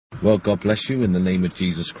Well, God bless you in the name of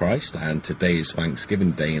Jesus Christ, and today is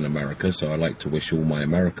Thanksgiving Day in America, so I'd like to wish all my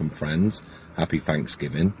American friends happy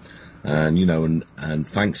Thanksgiving. And, you know, and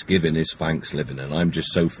Thanksgiving is thanks living, and I'm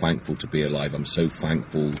just so thankful to be alive. I'm so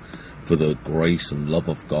thankful for the grace and love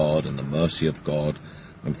of God and the mercy of God.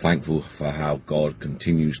 I'm thankful for how God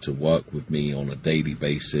continues to work with me on a daily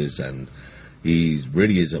basis, and He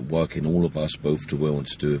really is at work in all of us, both to will and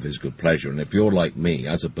to do of His good pleasure. And if you're like me,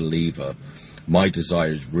 as a believer, my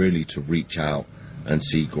desire is really to reach out and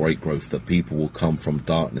see great growth, that people will come from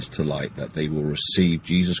darkness to light, that they will receive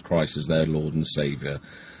Jesus Christ as their Lord and Saviour,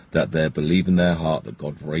 that they believe in their heart that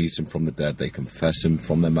God raised Him from the dead, they confess Him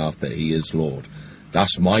from their mouth that He is Lord.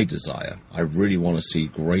 That's my desire. I really want to see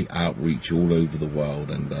great outreach all over the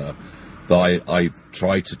world, and I've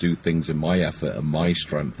tried to do things in my effort and my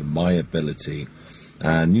strength and my ability.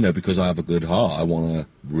 And, you know, because I have a good heart, I want to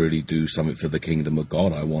really do something for the kingdom of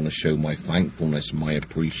God. I want to show my thankfulness, my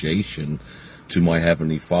appreciation to my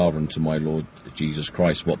Heavenly Father and to my Lord Jesus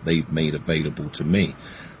Christ, what they've made available to me,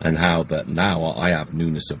 and how that now I have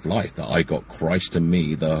newness of life, that I got Christ in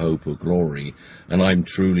me, the hope of glory, and I'm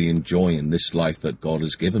truly enjoying this life that God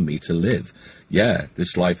has given me to live. Yeah,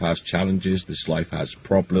 this life has challenges, this life has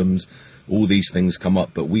problems, all these things come up,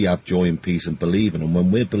 but we have joy and peace and believing. And when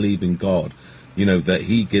we're believing God, you know, that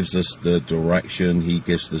He gives us the direction, He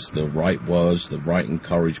gives us the right words, the right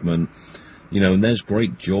encouragement, you know, and there's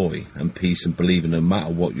great joy and peace and believing no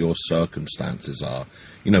matter what your circumstances are.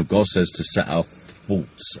 You know, God says to set our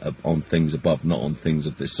thoughts on things above, not on things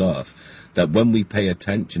of this earth. That when we pay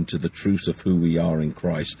attention to the truth of who we are in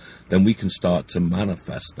Christ, then we can start to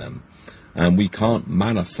manifest them. And we can't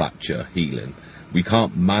manufacture healing. We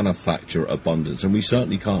can't manufacture abundance, and we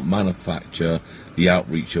certainly can't manufacture the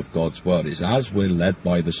outreach of God's word. It's as we're led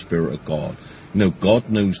by the Spirit of God. You know, God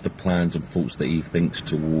knows the plans and thoughts that He thinks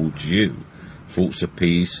towards you. Thoughts of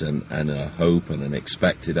peace and a hope and an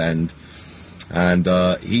expected end. And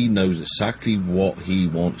He knows exactly what He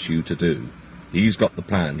wants you to do. He's got the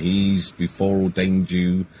plan. He's before ordained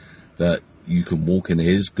you that you can walk in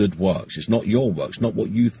His good works. It's not your works, not what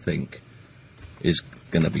you think is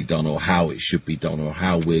going to be done or how it should be done or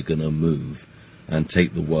how we're going to move and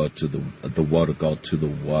take the word to the word of God to the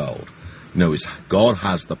world. You know, God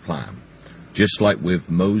has the plan. Just like with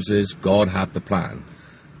Moses, God had the plan,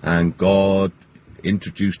 and God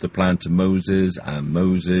introduced the plan to Moses, and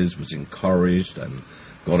Moses was encouraged, and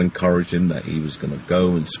God encouraged him that he was going to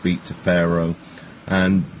go and speak to Pharaoh,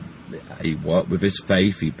 and he worked with his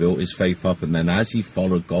faith, he built his faith up, and then as he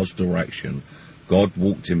followed God's direction, God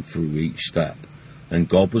walked him through each step. And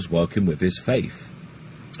God was working with his faith.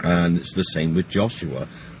 And it's the same with Joshua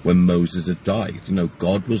when Moses had died. You know,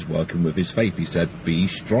 God was working with his faith. He said, be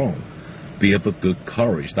strong, be of a good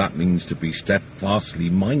courage. That means to be steadfastly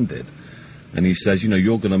minded. And He says, you know,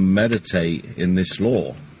 you're going to meditate in this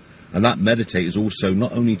law. And that meditate is also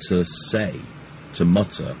not only to say, to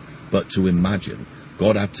mutter, but to imagine.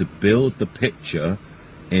 God had to build the picture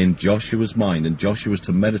in Joshua's mind, and Joshua was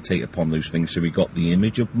to meditate upon those things, so he got the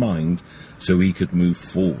image of mind so he could move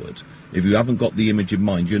forward. If you haven't got the image in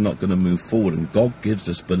mind, you're not going to move forward, and God gives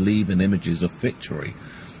us believing images of victory.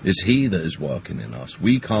 It's He that is working in us.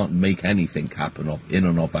 We can't make anything happen in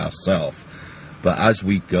and of ourselves, but as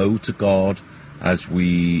we go to God, as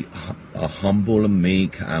we are humble and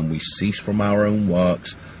meek, and we cease from our own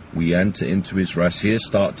works, we enter into His rest. He'll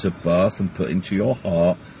start to birth and put into your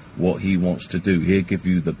heart what He wants to do. He'll give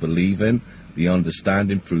you the believing, the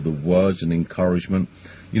understanding through the words and encouragement.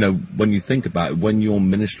 You know, when you think about it, when you're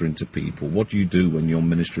ministering to people, what do you do when you're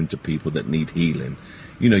ministering to people that need healing?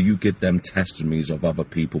 You know, you give them testimonies of other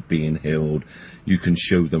people being healed. You can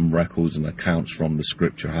show them records and accounts from the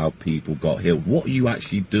scripture how people got healed. What are you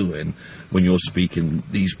actually doing when you're speaking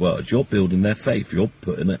these words? You're building their faith. You're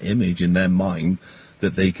putting an image in their mind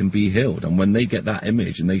that they can be healed. And when they get that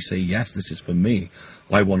image and they say, yes, this is for me,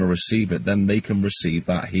 I want to receive it, then they can receive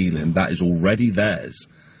that healing that is already theirs.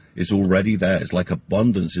 It's already theirs. Like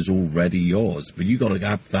abundance is already yours. But you got to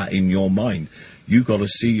have that in your mind. You got to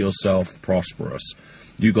see yourself prosperous.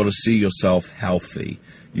 You got to see yourself healthy.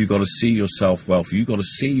 You got to see yourself wealthy. You got to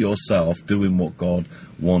see yourself doing what God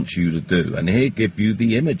wants you to do. And He'll give you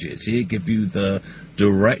the images. He'll give you the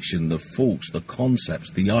direction, the thoughts, the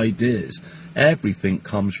concepts, the ideas. Everything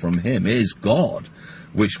comes from Him. It is God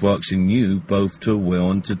which works in you both to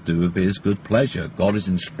will and to do of His good pleasure. God is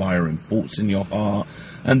inspiring thoughts in your heart,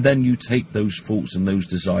 and then you take those thoughts and those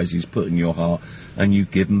desires He's put in your heart and you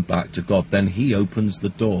give them back to God. Then He opens the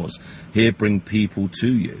doors. He'll bring people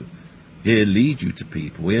to you. He'll lead you to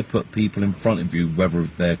people. He'll put people in front of you, whether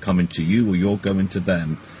they're coming to you or you're going to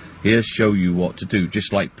them. He'll show you what to do.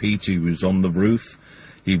 Just like Peter was on the roof,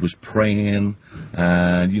 he was praying,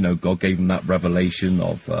 and, you know, God gave him that revelation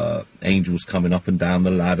of angels coming up and down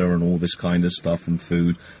the ladder and all this kind of stuff and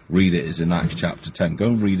food. Read it. It's in Acts chapter 10. Go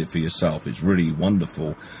and read it for yourself. It's really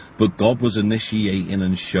wonderful. But God was initiating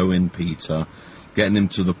and showing Peter, getting him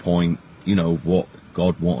to the point, you know, what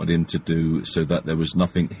God wanted him to do, so that there was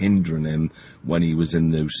nothing hindering him when he was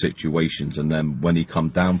in those situations. And then when he come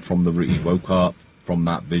down from he woke up from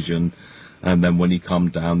that vision, and then when he come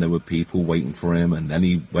down, there were people waiting for him. And then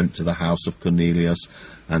he went to the house of Cornelius,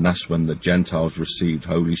 and that's when the Gentiles received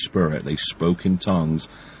Holy Spirit. They spoke in tongues.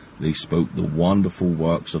 They spoke the wonderful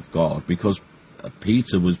works of God, because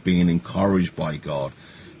Peter was being encouraged by God.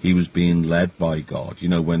 He was being led by God. You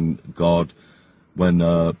know, when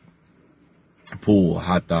Paul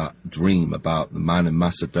had that dream about the man in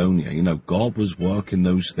Macedonia, you know, God was working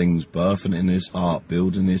those things, birthing in his heart,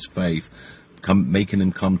 building his faith, making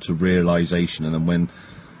him come to realization. And then when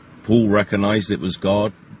Paul recognized it was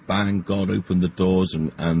God, bang, God opened the doors,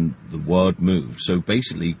 and the word moved. So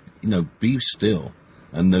basically, you know, be still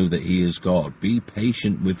and know that he is God. Be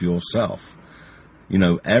patient with yourself. You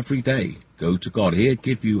know, every day, go to God. He'll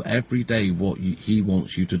give you every day what he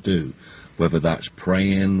wants you to do, whether that's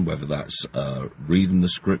praying, whether that's reading the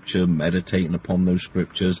scripture, meditating upon those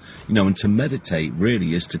scriptures. You know, and to meditate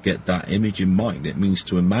really is to get that image in mind. It means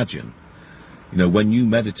to imagine. You know, when you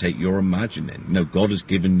meditate, you're imagining. You know, God has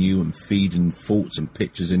given you and feeding thoughts and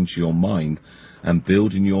pictures into your mind and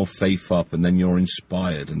building your faith up, and then you're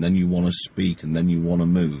inspired, and then you want to speak, and then you want to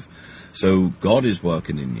move. So God is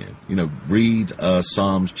working in you. You know, read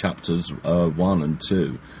Psalms chapters 1 and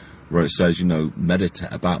 2, where it says, you know,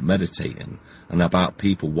 meditate about meditating and about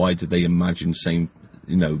people. Why do they imagine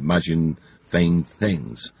imagine vain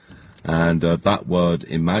things? And that word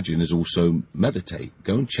imagine is also meditate.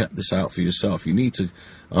 Go and check this out for yourself. You need to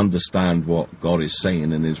understand what God is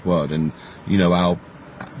saying in his word. And, you know,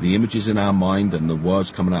 the images in our mind and the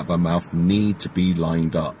words coming out of our mouth need to be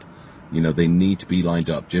lined up. You know, they need to be lined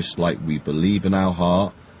up, just like we believe in our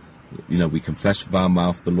heart. You know, we confess with our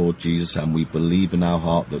mouth the Lord Jesus, and we believe in our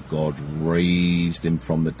heart that God raised him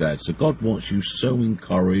from the dead. So God wants you so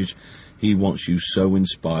encouraged. He wants you so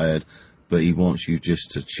inspired. But he wants you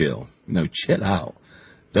just to chill. You know, chill out.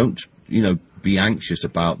 Don't, you know, be anxious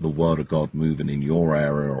about the word of God moving in your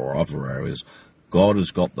area or other areas. God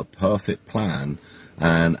has got the perfect plan.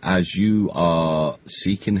 And as you are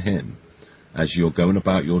seeking him, as you're going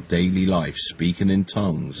about your daily life, speaking in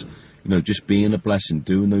tongues, you know, just being a blessing,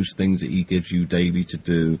 doing those things that he gives you daily to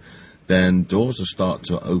do, then doors will start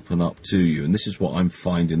to open up to you. And this is what I'm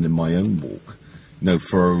finding in my own walk. You know,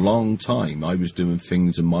 for a long time, I was doing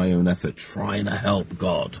things in my own effort, trying to help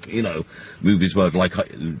God, you know, move his word, like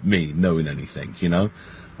me knowing anything, you know.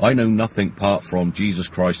 I know nothing apart from Jesus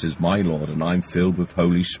Christ is my Lord, and I'm filled with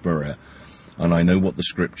Holy Spirit. And I know what the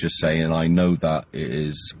scriptures say, and I know that it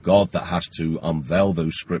is God that has to unveil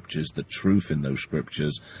those scriptures, the truth in those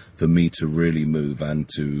scriptures, for me to really move, and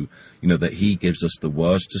to, you know, that he gives us the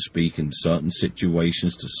words to speak in certain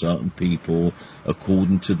situations to certain people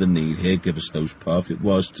according to the need. He'll give us those perfect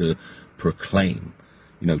words to proclaim,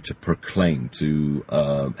 you know,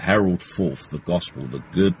 to herald forth the gospel, the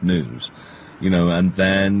good news, you know, and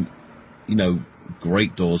then, you know,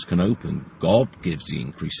 great doors can open. God gives the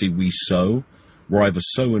increase. See, we sow. We're either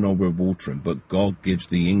sowing or we're watering, but God gives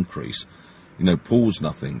the increase. You know, Paul's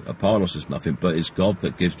nothing, Apollos is nothing, but it's God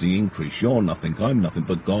that gives the increase. You're nothing, I'm nothing,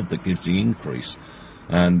 but God that gives the increase.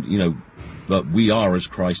 And, you know, but we are as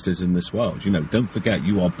Christ is in this world. You know, don't forget,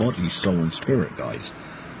 you are body, soul, and spirit, guys.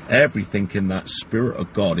 Everything in that spirit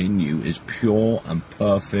of God in you is pure and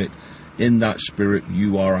perfect. In that spirit,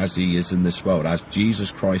 you are as he is in this world. As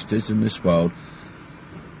Jesus Christ is in this world,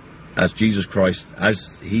 as Jesus Christ,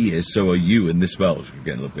 as he is, so are you in this world. You're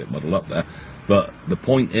getting a little bit muddled up there. But the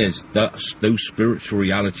point is that those spiritual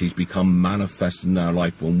realities become manifest in our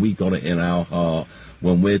life when we got it in our heart,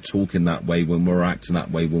 when we're talking that way, when we're acting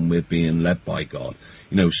that way, when we're being led by God.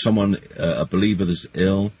 You know, someone, a believer that's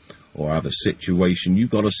ill or have a situation, you've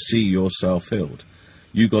got to see yourself healed.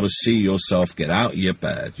 You've got to see yourself get out of your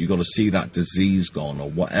bed. You've got to see that disease gone, or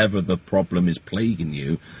whatever the problem is plaguing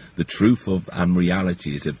you. The truth of and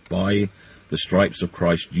reality is, if by the stripes of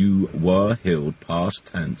Christ you were healed, past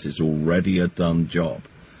tense, it's already a done job.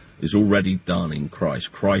 It's already done in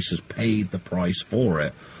Christ. Christ has paid the price for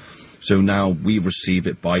it. So now we receive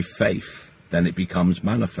it by faith. Then it becomes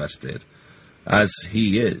manifested. As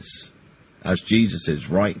he is, as Jesus is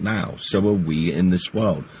right now, so are we in this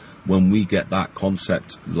world. When we get that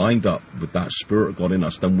concept lined up with that Spirit of God in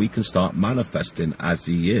us, then we can start manifesting as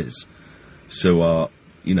he is. So,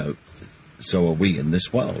 you know, so are we in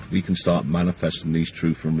this world. We can start manifesting these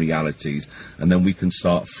truths and realities, and then we can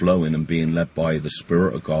start flowing and being led by the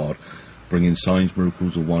Spirit of God, bringing signs,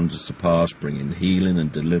 miracles, and wonders to pass, bringing healing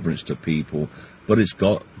and deliverance to people. But it's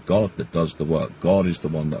God that does the work. God is the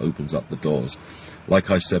one that opens up the doors.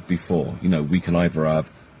 Like I said before, we can either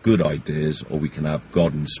have good ideas or we can have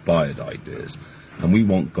God-inspired ideas. And we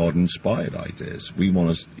want God-inspired ideas. We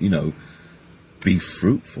want to, be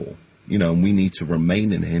fruitful. And we need to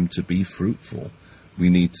remain in him to be fruitful. We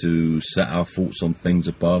need to set our thoughts on things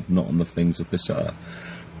above, not on the things of this earth.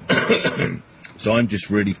 So I'm just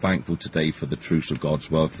really thankful today for the truths of God's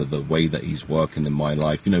word, for the way that he's working in my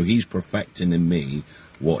life. He's perfecting in me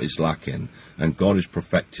what is lacking, and God is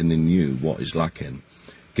perfecting in you what is lacking.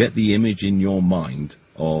 Get the image in your mind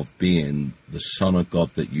of being the son of God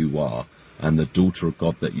that you are, and the daughter of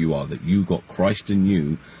God that you are, that you got Christ in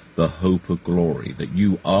you, the hope of glory, that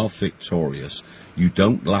you are victorious. You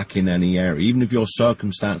don't lack in any area. Even if your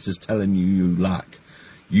circumstances telling you lack,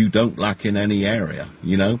 you don't lack in any area,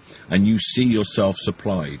 and you see yourself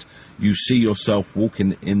supplied. You see yourself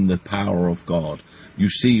walking in the power of God. You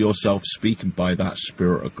see yourself speaking by that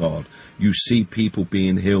Spirit of God. You see people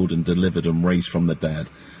being healed and delivered and raised from the dead.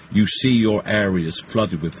 You see your areas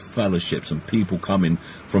flooded with fellowships and people coming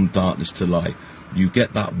from darkness to light. You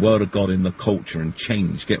get that word of God in the culture and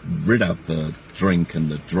change. Get rid of the drink and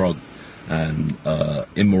the drug and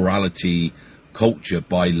immorality culture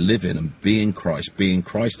by living and being Christ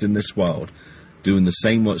in this world, doing the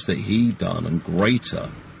same works that he done and greater.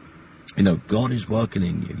 God is working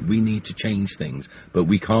in you. We need to change things, but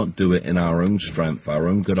we can't do it in our own strength, our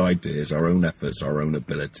own good ideas, our own efforts, our own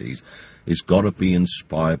abilities. It's got to be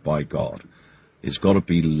inspired by God. It's got to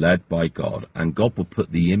be led by God, and God will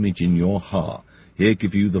put the image in your heart. He'll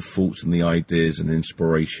give you the thoughts and the ideas and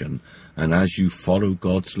inspiration, and as you follow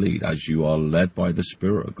God's lead, as you are led by the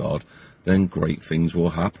Spirit of God, then great things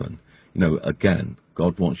will happen. Again,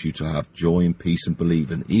 God wants you to have joy and peace and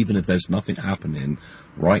believing. Even if there's nothing happening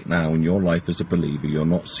right now in your life as a believer, you're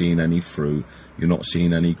not seeing any fruit, you're not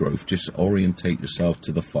seeing any growth, just orientate yourself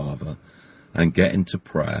to the Father and get into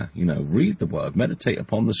prayer. Read the word, meditate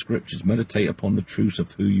upon the scriptures, meditate upon the truth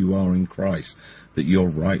of who you are in Christ, that you're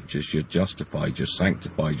righteous, you're justified, you're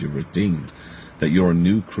sanctified, you're redeemed, that you're a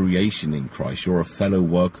new creation in Christ, you're a fellow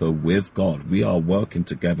worker with God. We are working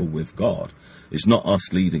together with God. It's not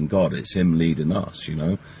us leading God, it's him leading us,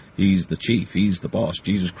 He's the chief, he's the boss.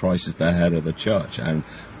 Jesus Christ is the head of the church, and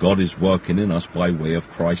God is working in us by way of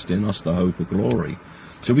Christ in us, the hope of glory.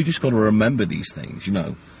 So we just got to remember these things,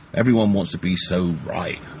 Everyone wants to be so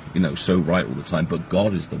right, so right all the time, but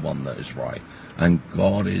God is the one that is right, and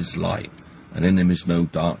God is light, and in him is no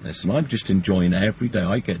darkness. And I'm just enjoying every day.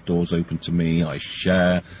 I get doors open to me, I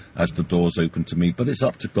share as the doors open to me, but it's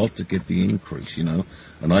up to God to give the increase, and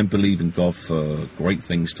I'm believing God for great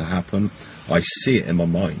things to happen. I see it in my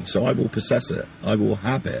mind, so I will possess it, I will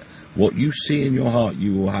have it. What you see in your heart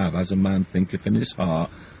you will have. As a man thinketh in his heart,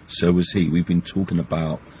 so is he. We've been talking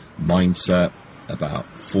about mindset,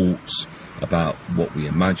 about thoughts, about what we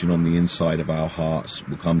imagine on the inside of our hearts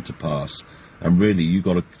will come to pass. And really, you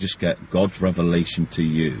got to just get God's revelation to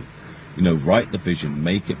you. Write the vision,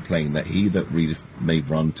 make it plain, that he that readeth may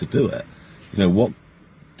run to do it. What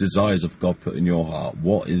desires of God put in your heart?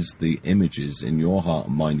 What is the images in your heart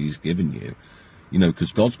and mind he's given you?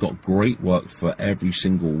 Because God's got great work for every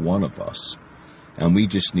single one of us. And we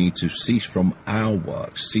just need to cease from our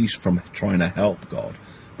work, cease from trying to help God,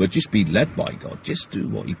 but just be led by God. Just do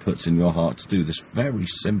what he puts in your heart to do. This very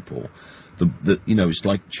simple. It's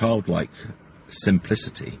like childlike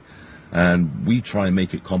simplicity. And we try and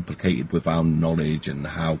make it complicated with our knowledge and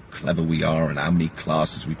how clever we are and how many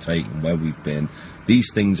classes we take and where we've been.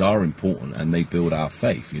 These things are important and they build our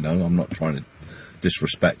faith. I'm not trying to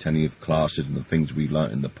disrespect any of classes and the things we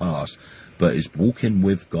learnt in the past, but it's walking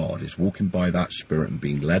with God, it's walking by that Spirit and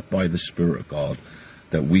being led by the Spirit of God,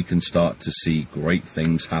 that we can start to see great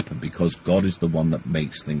things happen, because God is the one that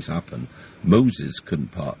makes things happen. Moses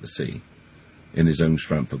couldn't part the sea in his own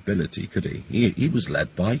strength ability, could he? He was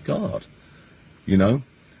led by God.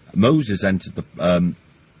 Moses entered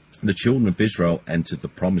the children of Israel entered the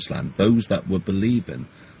promised land. Those that were believing,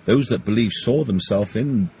 those that believed saw themselves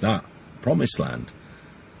in that promised land.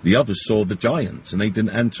 The others saw the giants and they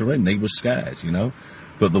didn't enter in. They were scared,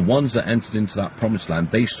 But the ones that entered into that promised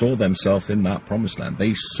land, they saw themselves in that promised land.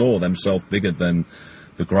 They saw themselves bigger than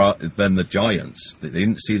the giants. They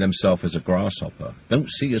didn't see themselves as a grasshopper. Don't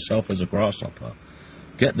see yourself as a grasshopper.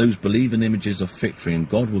 Get those believing images of victory, and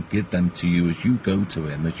God will give them to you as you go to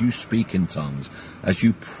him, as you speak in tongues, as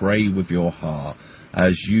you pray with your heart,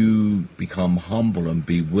 as you become humble and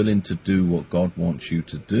be willing to do what God wants you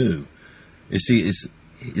to do. You see,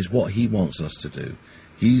 is what he wants us to do.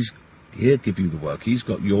 He'll give you the work. He's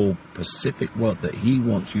got your specific work that he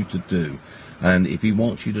wants you to do. And if he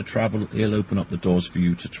wants you to travel, he'll open up the doors for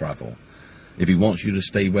you to travel. If he wants you to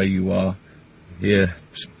stay where you are, he'll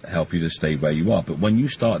help you to stay where you are. But when you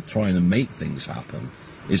start trying to make things happen,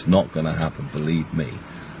 it's not going to happen, believe me.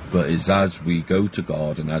 But it's as we go to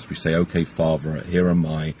God and as we say, okay, Father, here am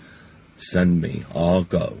I, send me, I'll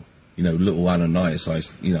go. You know, little Ananias, I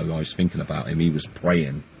was thinking about him. He was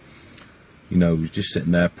praying. You know, he was just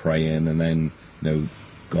sitting there praying, and then, you know,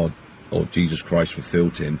 God or Jesus Christ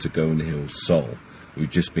fulfilled him to go and heal Saul,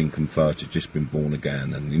 who'd just been converted, just been born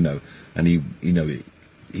again, and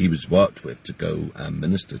he was worked with to go and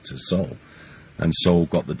minister to Saul, and Saul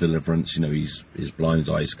got the deliverance. You know, his blind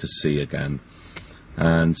eyes could see again,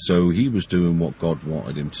 and so he was doing what God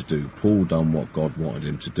wanted him to do. Paul done what God wanted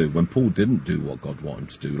him to do. When Paul didn't do what God wanted him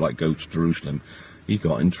to do, like go to Jerusalem, he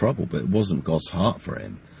got in trouble, but it wasn't God's heart for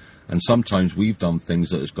him. And sometimes we've done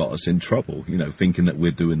things that has got us in trouble, you know, thinking that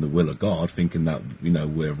we're doing the will of God, thinking that, you know,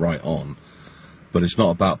 we're right on. But it's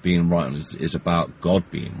not about being right on, it's about God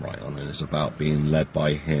being right on, and it's about being led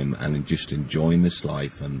by him and just enjoying this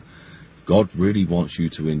life. And God really wants you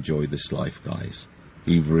to enjoy this life, guys.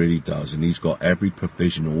 He really does. And he's got every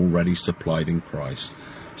provision already supplied in Christ.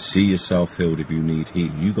 See yourself healed if you need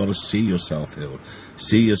healing. You've got to see yourself healed.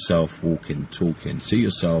 See yourself walking, talking. See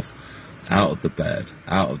yourself out of the bed,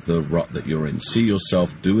 out of the rut that you're in. See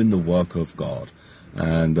yourself doing the work of God,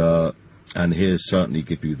 and he'll certainly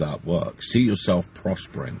give you that work. See yourself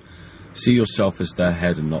prospering. See yourself as the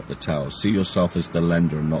head and not the tail. See yourself as the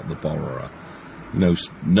lender and not the borrower. You know,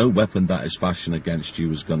 no weapon that is fashioned against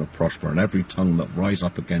you is going to prosper, and every tongue that rise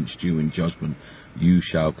up against you in judgment you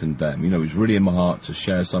shall condemn. You know, it's really in my heart to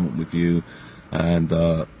share something with you, and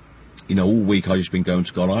you know, all week I've just been going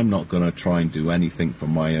to God. I'm not going to try and do anything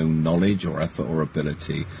from my own knowledge or effort or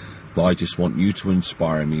ability, but I just want you to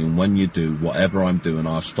inspire me. And when you do, whatever I'm doing,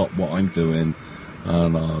 I'll stop what I'm doing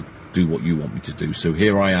and I'll do what you want me to do. So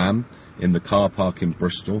here I am in the car park in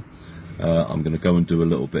Bristol. I'm going to go and do a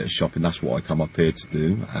little bit of shopping. That's what I come up here to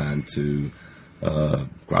do, and to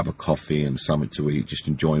grab a coffee and something to eat, just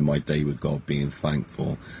enjoying my day with God, being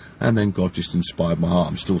thankful. And then God just inspired my heart.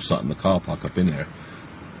 I'm still sat in the car park. I've been here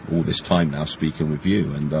all this time now speaking with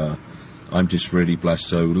you, and I'm just really blessed.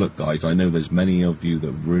 So look, guys, I know there's many of you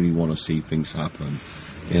that really want to see things happen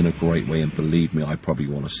in a great way, and believe me, I probably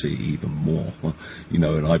want to see even more. You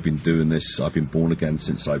know, and I've been doing this, I've been born again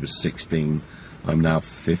since I was 16. I'm now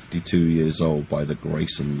 52 years old by the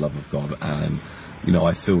grace and love of God, and you know,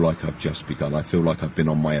 I feel like I've just begun. I feel like I've been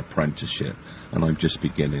on my apprenticeship and I'm just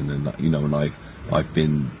beginning, and you know, and I've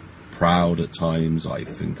been proud at times. I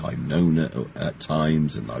think I've known it at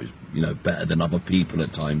times, and I was, you know, better than other people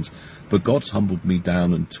at times. But God's humbled me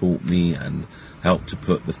down and taught me and helped to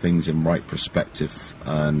put the things in right perspective,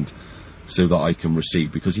 and so that I can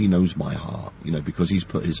receive, because he knows my heart, you know, because he's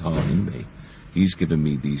put his heart in me. He's given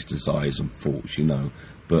me these desires and thoughts, you know,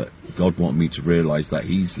 but God wants me to realise that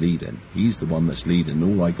he's leading. He's the one that's leading.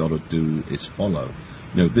 All I got to do is follow.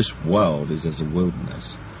 You know, this world is as a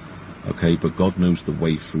wilderness. Okay, but God knows the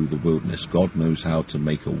way through the wilderness. God knows how to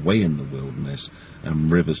make a way in the wilderness and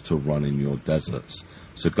rivers to run in your deserts.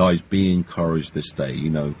 So guys, be encouraged this day. You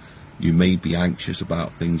know, you may be anxious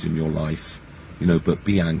about things in your life, you know, but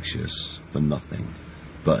be anxious for nothing,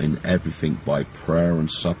 but in everything by prayer and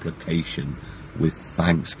supplication with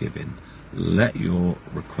thanksgiving. Let your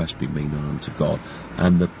request be made known unto God,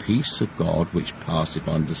 and the peace of God, which passeth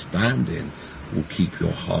understanding, will keep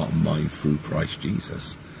your heart and mind through Christ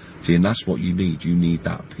Jesus. See, and that's what you need. You need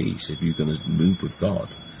that peace if you're going to move with God.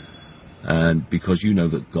 And because you know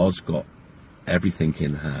that God's got everything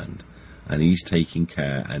in hand, and he's taking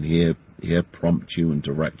care, and he'll prompt you and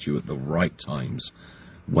direct you at the right times,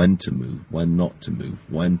 when to move, when not to move,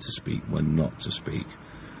 when to speak, when not to speak,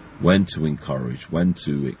 when to encourage, when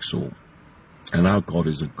to exhort. And our God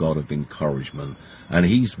is a God of encouragement, and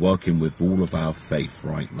he's working with all of our faith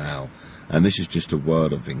right now. And this is just a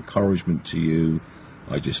word of encouragement to you.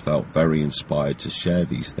 I just felt very inspired to share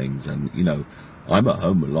these things. And, you know, I'm at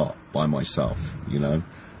home a lot by myself, you know,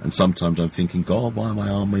 and sometimes I'm thinking, God, why am I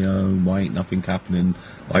on my own? Why ain't nothing happening?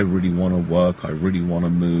 I really want to work. I really want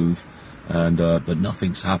to move. And but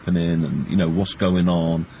nothing's happening, and, you know, what's going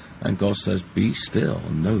on? And God says, be still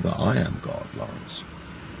and know that I am God, Laurence.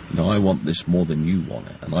 You know, I want this more than you want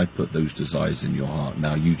it, and I put those desires in your heart.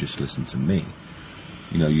 Now you just listen to me.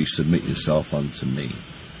 You know, you submit yourself unto me,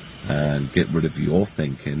 and get rid of your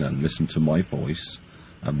thinking and listen to my voice.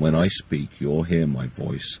 And when I speak, you'll hear my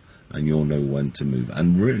voice, and you'll know when to move.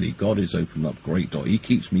 And really, God has opened up great doors. He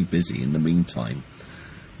keeps me busy in the meantime.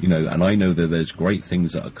 You know, and I know that there's great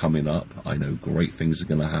things that are coming up. I know great things are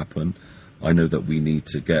going to happen. I know that we need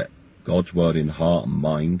to get God's word in heart and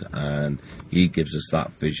mind, and he gives us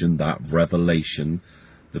that vision, that revelation.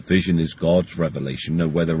 The vision is God's revelation. No,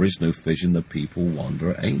 where there is no vision, the people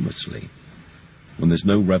wander aimlessly. When there's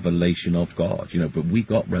no revelation of God, you know, but we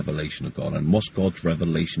got revelation of God. And what's God's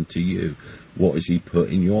revelation to you? What has he put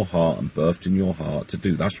in your heart and birthed in your heart to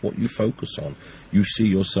do? That's what you focus on. You see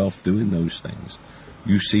yourself doing those things.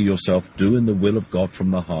 You see yourself doing the will of God from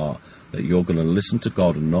the heart, that you're going to listen to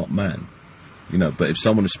God and not man. You know, but if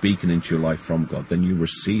someone is speaking into your life from God, then you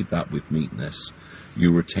receive that with meekness.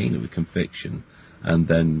 You retain it with conviction, and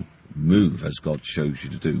then move as God shows you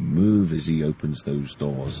to do. Move as he opens those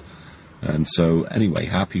doors. And so, anyway,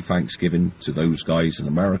 happy Thanksgiving to those guys in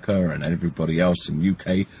America and everybody else in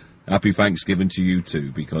UK. Happy Thanksgiving to you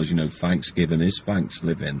too, because, you know, Thanksgiving is thanks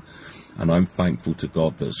living. And I'm thankful to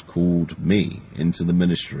God that's called me into the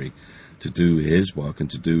ministry to do his work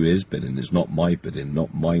and to do his bidding. It's not my bidding,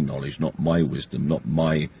 not my knowledge, not my wisdom, not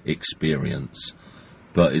my experience,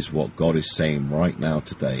 but is what God is saying right now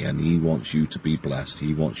today. And he wants you to be blessed.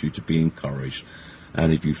 He wants you to be encouraged.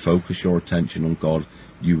 And if you focus your attention on God,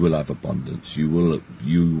 you will have abundance. You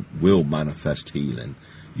will manifest healing.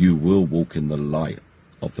 You will walk in the light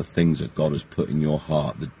of the things that God has put in your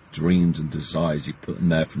heart, the dreams and desires he put in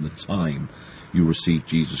there from the time you received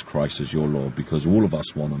Jesus Christ as your Lord, because all of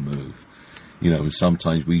us want to move. You know, and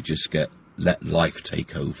sometimes we just let life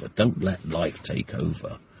take over. Don't let life take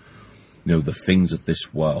over. You know, the things of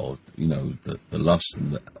this world, you know, the lust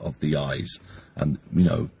of the eyes, and, you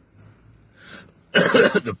know,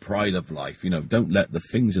 the pride of life. You know, don't let the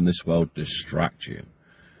things in this world distract you.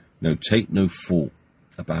 You know, take no thought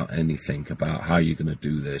about anything, about how you're going to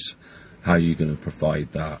do this, how you're going to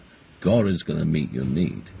provide that. God is going to meet your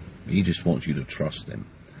need. He just wants you to trust him.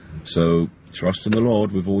 So trust in the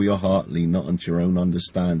Lord with all your heart, lean not unto your own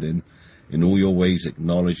understanding. In all your ways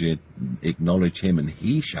acknowledge him, and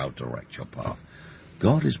he shall direct your path.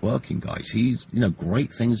 God is working, guys. He's, you know,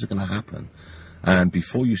 great things are going to happen. And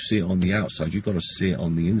before you see it on the outside, you've got to see it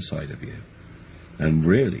on the inside of you. And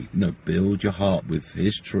really, you know, build your heart with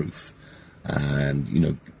his truth. And, you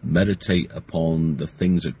know, meditate upon the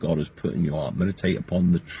things that God has put in your heart. Meditate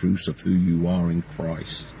upon the truths of who you are in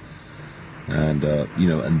Christ. And, you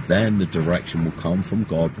know, and then the direction will come from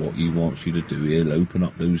God, what he wants you to do. He'll open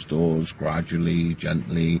up those doors gradually,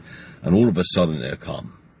 gently, and all of a sudden it'll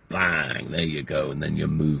come. Bang, there you go, and then you're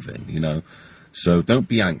moving, you know. So don't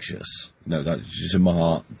be anxious. You know, that's just in my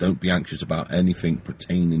heart. Don't be anxious about anything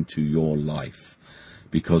pertaining to your life,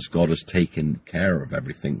 because God has taken care of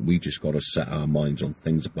everything. We just got to set our minds on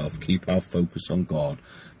things above. Keep our focus on God.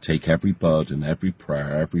 Take every burden, every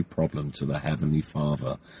prayer, every problem to the Heavenly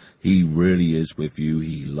Father. He really is with you.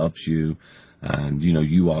 He loves you. And, you know,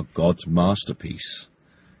 you are God's masterpiece.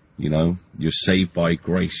 You know, you're saved by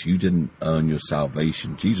grace. You didn't earn your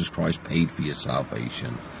salvation. Jesus Christ paid for your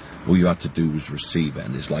salvation. All you had to do was receive it.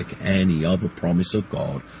 And it's like any other promise of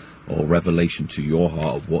God or revelation to your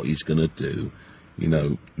heart of what he's going to do. You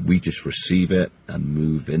know, we just receive it and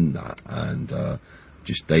move in that. And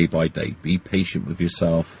just day by day, be patient with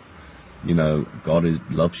yourself. You know, God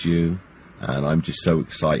loves you. And I'm just so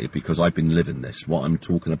excited because I've been living this. What I'm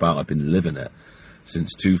talking about, I've been living it.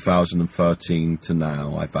 Since 2013 to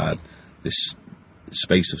now, I've had this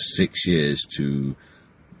space of 6 years to,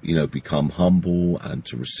 you know, become humble and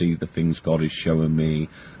to receive the things God is showing me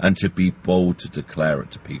and to be bold to declare it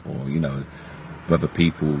to people. You know, whether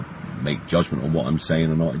people make judgment on what I'm saying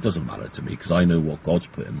or not, it doesn't matter to me, because I know what God's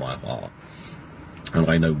put in my heart. And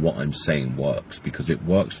I know what I'm saying works, because it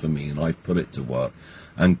works for me and I've put it to work.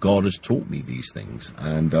 And God has taught me these things.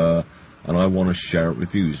 And I want to share it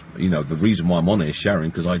with you. You know, the reason why I'm on it is sharing,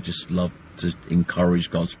 because I just love to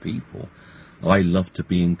encourage God's people. I love to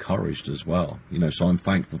be encouraged as well. You know, so I'm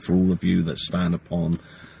thankful for all of you that stand upon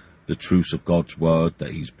the truths of God's word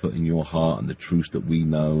that he's put in your heart, and the truths that we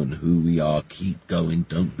know and who we are. Keep going.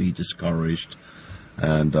 Don't be discouraged.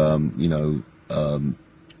 And, you know,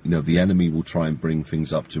 the enemy will try and bring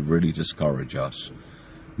things up to really discourage us.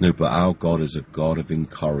 No, but our God is a God of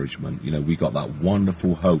encouragement. You know, we got that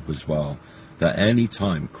wonderful hope as well, that any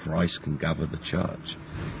time Christ can gather the church.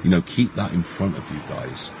 You know, keep that in front of you,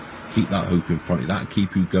 guys. Keep that hope in front of you. That'll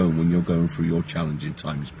keep you going when you're going through your challenging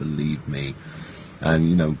times, believe me. And,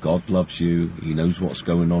 you know, God loves you. He knows what's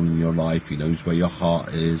going on in your life. He knows where your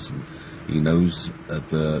heart is. And he knows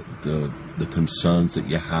the concerns that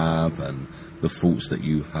you have and the thoughts that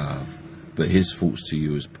you have. But his thoughts to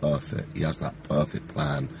you is perfect. He has that perfect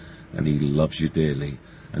plan, and he loves you dearly.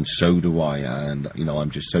 And so do I. And, you know,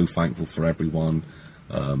 I'm just so thankful for everyone.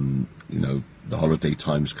 You you know, the holiday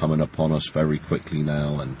time's coming upon us very quickly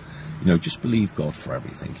now, and, you know, just believe God for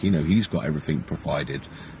everything. You know, he's got everything provided.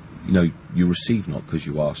 You know, you receive not because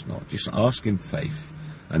you ask not. Just ask in faith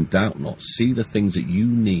and doubt not. See the things that you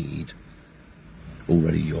need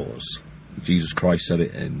already yours. Jesus Christ said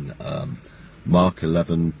it in Mark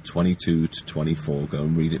 11:22-24. Go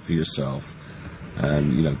and read it for yourself.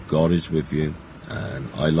 And, you know, God is with you, and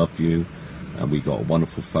I love you, and we got a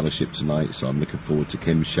wonderful fellowship tonight, so I'm looking forward to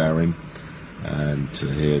Kim sharing and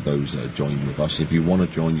to hear those that are joining with us. If you want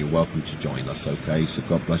to join, you're welcome to join us, okay? So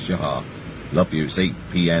God bless your heart. Love you. It's 8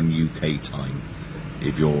 p.m. UK time.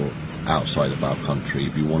 If you're outside of our country,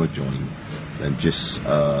 if you want to join, then just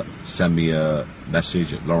send me a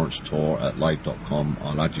message at Laurence@live.com.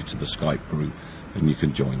 I'll add you to the Skype group, and you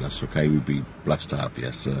can join us, okay? We'd be blessed to have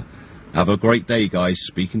you. So have a great day, guys.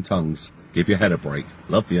 Speak in tongues. Give your head a break.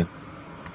 Love you.